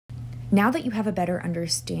Now that you have a better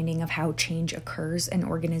understanding of how change occurs in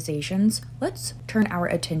organizations, let's turn our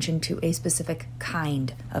attention to a specific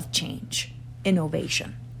kind of change: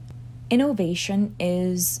 innovation. Innovation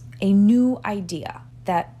is a new idea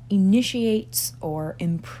that initiates or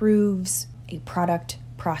improves a product,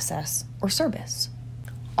 process, or service.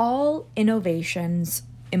 All innovations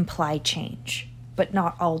imply change, but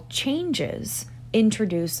not all changes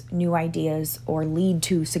introduce new ideas or lead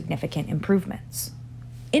to significant improvements.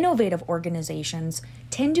 Innovative organizations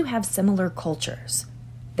tend to have similar cultures.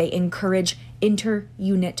 They encourage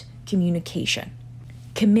inter-unit communication.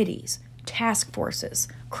 Committees, task forces,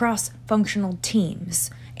 cross-functional teams,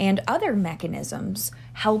 and other mechanisms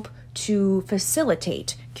help to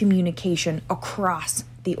facilitate communication across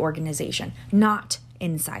the organization, not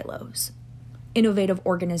in silos. Innovative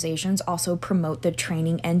organizations also promote the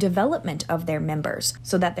training and development of their members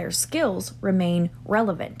so that their skills remain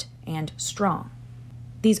relevant and strong.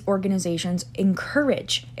 These organizations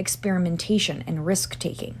encourage experimentation and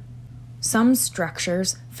risk-taking. Some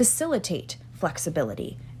structures facilitate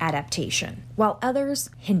flexibility, adaptation, while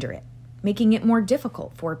others hinder it, making it more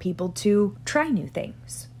difficult for people to try new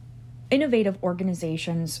things. Innovative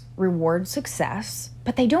organizations reward success,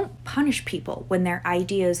 but they don't punish people when their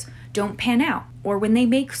ideas don't pan out or when they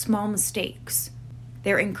make small mistakes.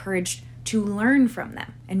 They're encouraged to learn from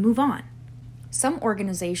them and move on. Some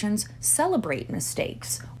organizations celebrate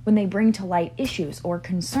mistakes when they bring to light issues or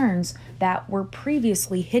concerns that were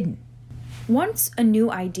previously hidden. Once a new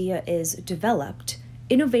idea is developed,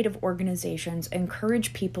 innovative organizations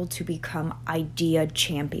encourage people to become idea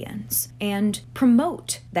champions and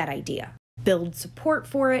promote that idea, build support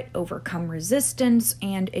for it, overcome resistance,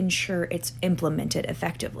 and ensure it's implemented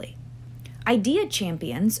effectively. Idea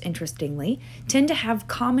champions, interestingly, tend to have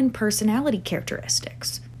common personality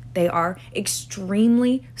characteristics. They are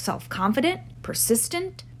extremely self-confident,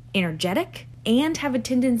 persistent, energetic, and have a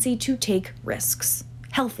tendency to take risks,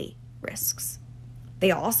 healthy risks.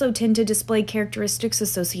 They also tend to display characteristics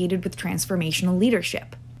associated with transformational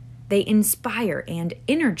leadership. They inspire and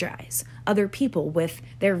energize other people with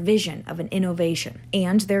their vision of an innovation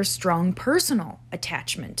and their strong personal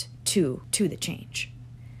attachment to the change.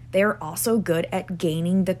 They are also good at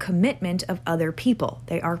gaining the commitment of other people.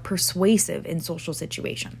 They are persuasive in social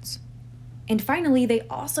situations. And finally, they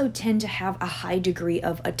also tend to have a high degree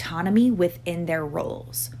of autonomy within their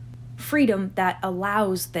roles, freedom that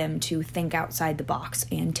allows them to think outside the box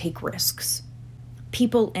and take risks.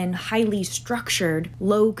 People in highly structured,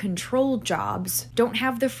 low-control jobs don't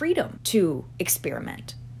have the freedom to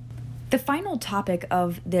experiment. The final topic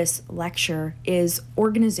of this lecture is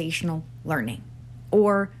organizational learning,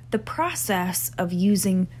 or the process of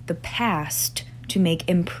using the past to make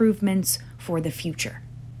improvements for the future.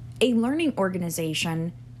 A learning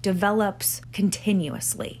organization develops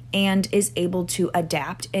continuously and is able to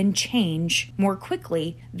adapt and change more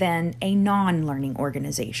quickly than a non-learning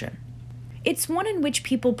organization. It's one in which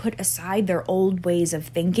people put aside their old ways of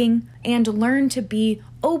thinking and learn to be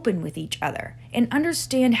open with each other and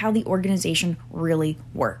understand how the organization really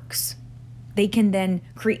works. They can then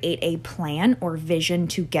create a plan or vision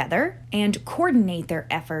together and coordinate their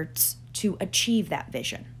efforts to achieve that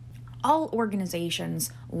vision. All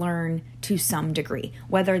organizations learn to some degree,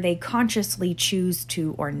 whether they consciously choose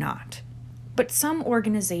to or not. But some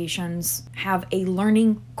organizations have a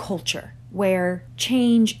learning culture where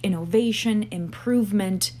change, innovation,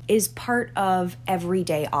 improvement is part of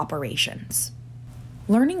everyday operations.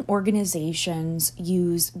 Learning organizations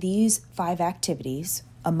use these 5 activities,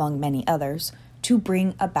 among many others, to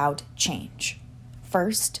bring about change.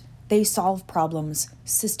 First, they solve problems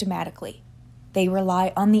systematically. They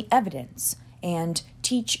rely on the evidence and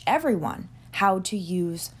teach everyone how to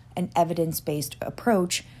use an evidence-based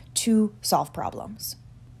approach to solve problems.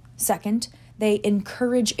 Second, they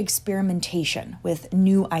encourage experimentation with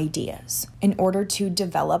new ideas in order to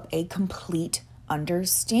develop a complete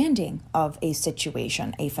understanding of a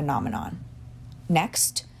situation, a phenomenon.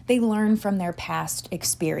 Next, they learn from their past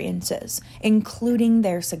experiences, including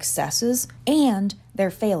their successes and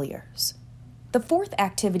their failures. The 4th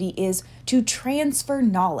activity is to transfer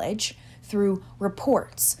knowledge through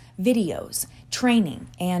reports, videos, training,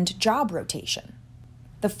 and job rotation.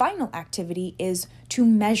 The final activity is to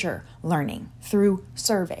measure learning through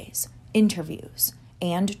surveys, interviews,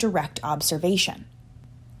 and direct observation.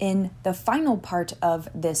 In the final part of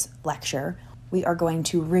this lecture, we are going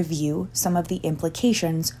to review some of the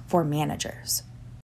implications for managers.